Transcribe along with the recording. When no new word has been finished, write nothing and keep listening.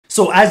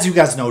So as you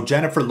guys know,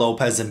 Jennifer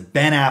Lopez and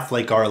Ben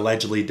Affleck are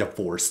allegedly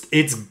divorced.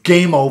 It's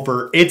game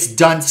over. It's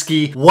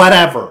Dunsky,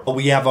 whatever. But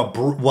we have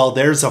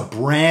there's a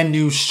brand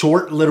new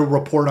short little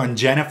report on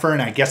Jennifer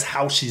and I guess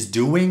how she's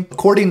doing.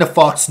 According to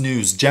Fox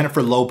News,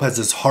 Jennifer Lopez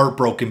is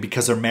heartbroken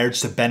because her marriage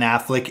to Ben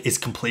Affleck is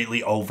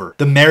completely over.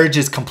 The marriage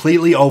is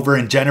completely over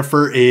and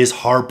Jennifer is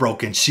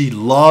heartbroken. She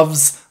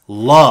loves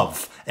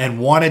love and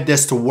wanted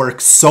this to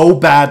work so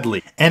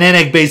badly. And then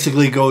it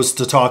basically goes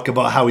to talk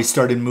about how he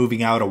started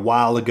moving out a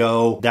while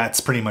ago.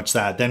 That's pretty much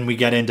that. Then we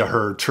get into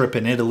her trip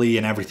in Italy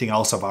and everything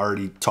else I've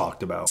already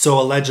talked about. So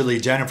allegedly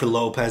Jennifer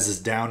Lopez is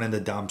down in the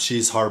dumps.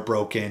 She's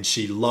heartbroken.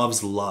 She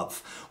loves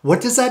love.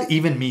 What does that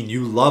even mean?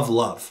 You love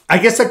love. I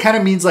guess that kind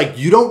of means like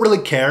you don't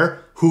really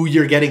care who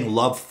you're getting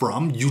love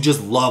from. You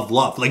just love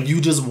love. Like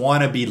you just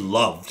want to be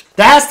loved.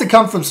 That has to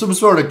come from some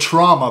sort of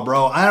trauma,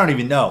 bro. I don't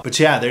even know. But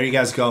yeah, there you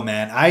guys go,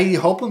 man. I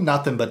hope I'm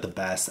nothing but the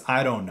best.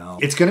 I don't know.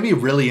 It's going to be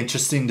really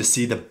interesting to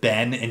see the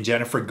Ben and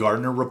Jennifer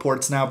Gardner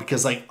reports now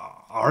because like,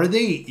 are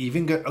they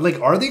even good?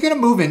 Like, are they going to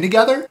move in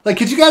together? Like,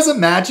 could you guys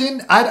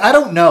imagine? I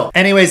don't know.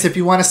 Anyways, if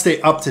you want to stay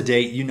up to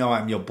date, you know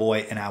I'm your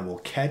boy and I will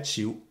catch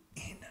you